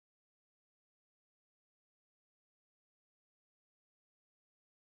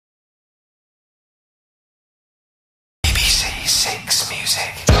music.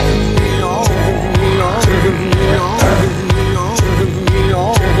 Hey.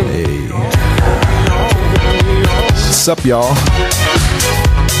 What's up, y'all?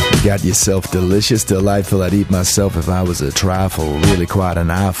 You got yourself delicious, delightful. I'd eat myself if I was a trifle. Really quite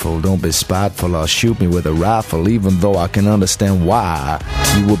an eyeful. Don't be spiteful or shoot me with a rifle, even though I can understand why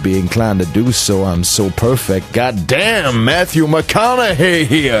you would be inclined to do so. I'm so perfect. Goddamn, Matthew McConaughey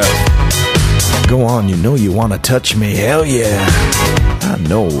here. Go on, you know you want to touch me. Hell yeah. I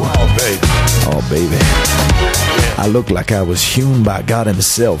know. Oh, baby. Oh, baby. I look like I was hewn by God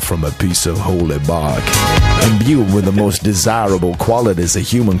himself from a piece of holy bark, imbued with the most desirable qualities a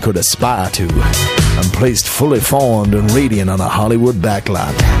human could aspire to, and placed fully formed and radiant on a Hollywood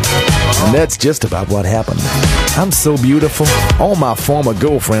backlot. And that's just about what happened. I'm so beautiful, all my former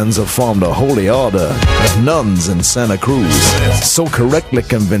girlfriends have formed a holy order of nuns in Santa Cruz, so correctly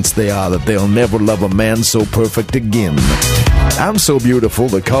convinced they are that they'll never love a man so perfect again. I'm so beautiful,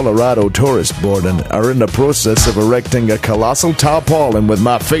 the Colorado Tourist Board are in the process of erecting a colossal tarpaulin with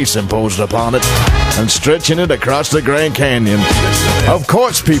my face imposed upon it and stretching it across the Grand Canyon. Of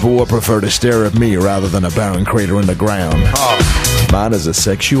course people will prefer to stare at me rather than a barren crater in the ground. Mine is a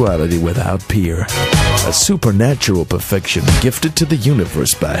sexuality without peer, a supernatural perfection gifted to the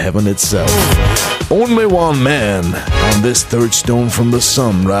universe by heaven itself. Only one man on this third stone from the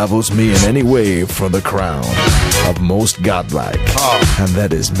sun rivals me in any way for the crown of most godlike, and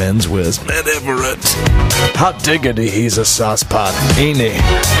that is men's whiz, Matt Everitt. Hot diggity, he's a sauce pot, ain't he?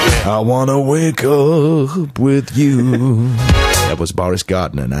 I wanna wake up with you. That was Boris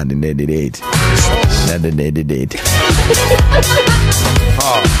Gardner, 1988. 1988.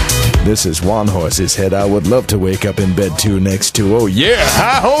 This is One Horse's Head. I would love to wake up in bed too next to. Oh yeah,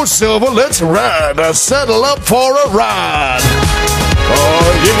 hi-ho Silver, let's ride. Settle up for a ride.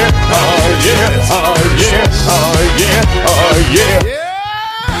 Oh yeah, oh yeah, oh yeah, oh yeah, oh yeah.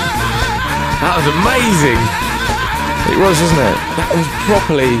 That was amazing. It was, wasn't it? That was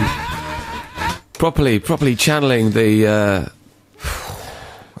properly channeling the.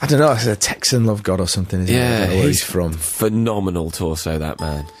 I don't know, it's a Texan love god or something, isn't it? I don't know where he's from. Phenomenal torso, that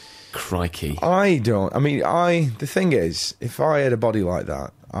man. Crikey. The thing is, if I had a body like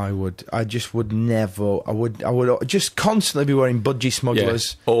that, I would just constantly be wearing budgie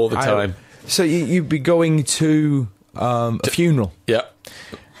smugglers. Yeah, all the time. So you'd be going to a funeral. Yeah.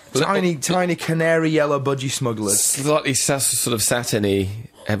 Tiny canary yellow budgie smugglers. Slightly sort of satiny,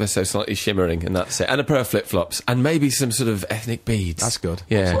 ever so slightly shimmering, and that's it. And a pair of flip-flops. And maybe some sort of ethnic beads. That's good.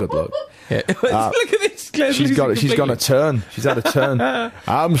 Yeah. That's a good look. Yeah. Look at this. Claire's She's gone a turn. She's had a turn.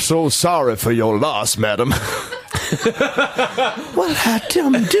 I'm so sorry for your loss, madam. Well,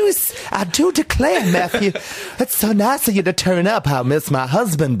 I do declare, Matthew, it's so nice of you to turn up. I miss my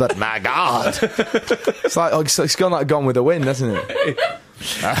husband, but my God. It's like, it's gone with the wind, hasn't it?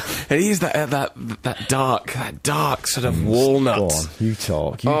 And he's that dark sort of walnut. Go on, you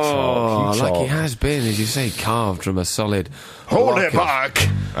talk. Like he has been, as you say, carved from a solid holy bark.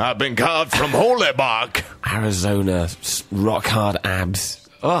 I've been carved from holy bark. Arizona rock hard abs.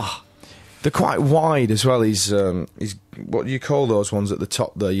 Oh, they're quite wide as well. He's what do you call those ones at the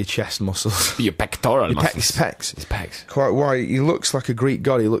top there? Your chest muscles. Your pectoral muscles. His pecs. His pecs. Quite wide. He looks like a Greek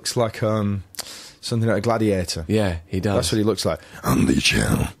god. He looks like something like a gladiator. Yeah, he does. That's what he looks like. Unleash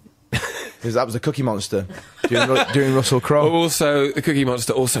him. That was the Cookie Monster doing Russell Crowe. Also, the Cookie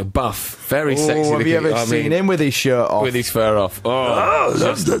Monster, also buff, very sexy. Have you ever seen him with his shirt off? With his fur off.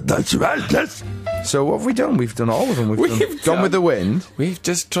 That's right. So what have we done? We've done all of them. We've gone with the wind. We've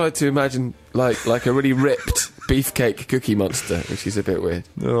just tried to imagine like a really ripped beefcake Cookie Monster, which is a bit weird.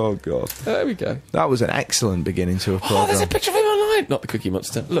 Oh God. There we go. That was an excellent beginning to a program. Oh, there's a picture of him online. Not the Cookie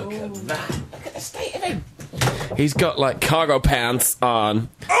Monster. Look at that. Look at the state of him. He's got like cargo pants on.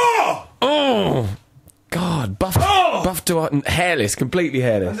 Oh, God, buff to hairless, completely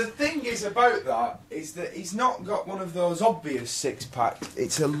hairless. And the thing is about that is that he's not got one of those obvious six-pack.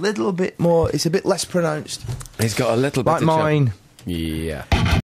 It's a little bit more. It's a bit less pronounced. He's got a little bit like mine. Yeah.